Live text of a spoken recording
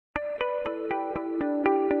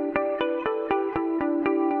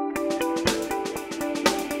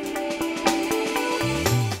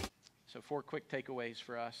4 quick takeaways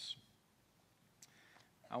for us.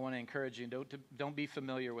 I want to encourage you, don't be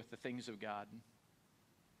familiar with the things of God.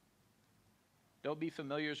 Don't be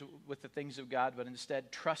familiar with the things of God, but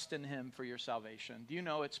instead trust in Him for your salvation. Do you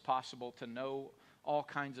know it's possible to know all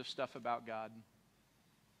kinds of stuff about God?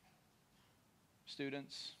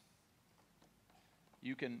 Students,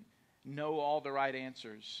 you can know all the right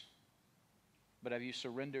answers, but have you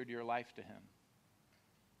surrendered your life to Him?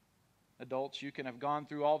 Adults, you can have gone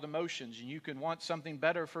through all the motions and you can want something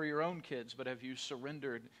better for your own kids, but have you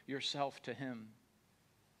surrendered yourself to Him?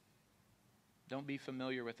 Don't be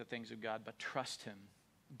familiar with the things of God, but trust Him.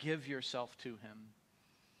 Give yourself to Him.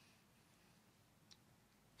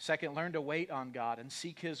 Second, learn to wait on God and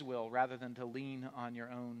seek His will rather than to lean on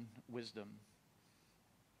your own wisdom.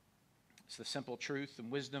 It's the simple truth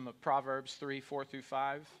and wisdom of Proverbs 3, 4 through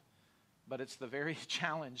 5. But it's the very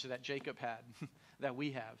challenge that Jacob had, that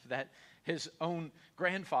we have, that his own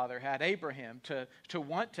grandfather had, Abraham, to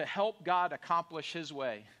want to help God accomplish His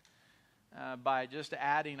way by just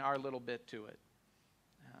adding our little bit to it.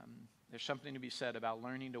 There's something to be said about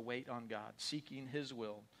learning to wait on God, seeking His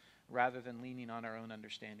will rather than leaning on our own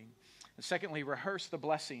understanding. And secondly, rehearse the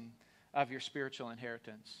blessing of your spiritual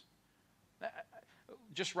inheritance.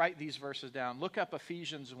 Just write these verses down. Look up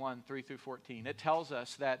Ephesians 1, 3 through 14. It tells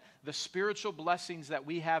us that the spiritual blessings that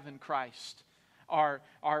we have in Christ are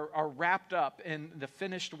wrapped up in the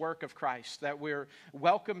finished work of Christ, that we're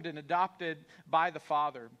welcomed and adopted by the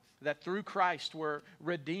Father, that through Christ we're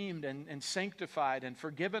redeemed and sanctified and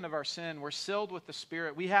forgiven of our sin. We're sealed with the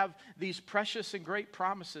Spirit. We have these precious and great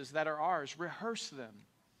promises that are ours. Rehearse them.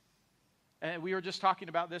 And we were just talking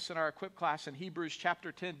about this in our equip class in Hebrews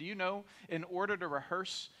chapter 10. Do you know, in order to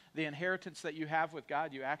rehearse the inheritance that you have with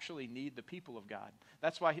God, you actually need the people of God.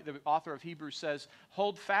 That's why the author of Hebrews says,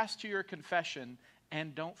 hold fast to your confession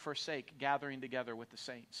and don't forsake gathering together with the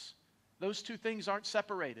saints. Those two things aren't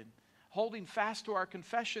separated. Holding fast to our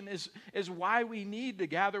confession is why we need to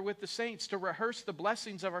gather with the saints. To rehearse the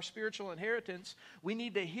blessings of our spiritual inheritance, we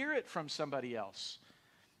need to hear it from somebody else.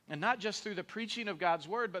 And not just through the preaching of God's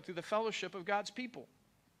word, but through the fellowship of God's people.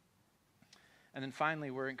 And then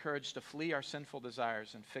finally, we're encouraged to flee our sinful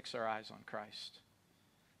desires and fix our eyes on Christ.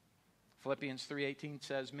 Philippians 3:18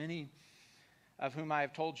 says, many of whom I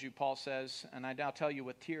have told you, Paul says, and I now tell you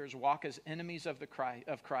with tears, walk as enemies of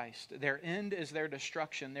Christ. Their end is their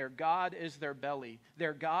destruction. Their God is their belly.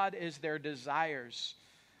 Their God is their desires,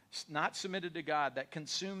 not submitted to God, that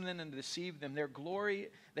consume them and deceive them.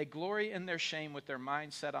 They glory in their shame with their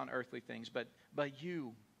mind set on earthly things. But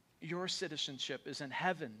your citizenship is in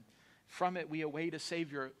heaven. From it we await a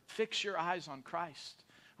Savior. Fix your eyes on Christ.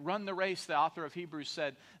 Run the race, the author of Hebrews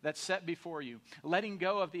said, that's set before you. Letting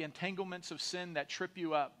go of the entanglements of sin that trip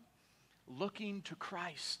you up. Looking to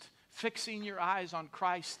Christ. Fixing your eyes on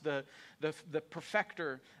Christ, the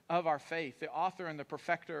perfecter of our faith. The author and the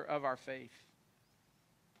perfecter of our faith.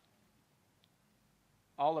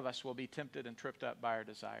 All of us will be tempted and tripped up by our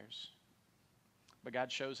desires. But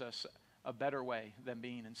God shows us a better way than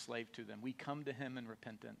being enslaved to them. We come to Him in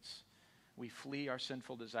repentance. We flee our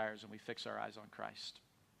sinful desires and we fix our eyes on Christ.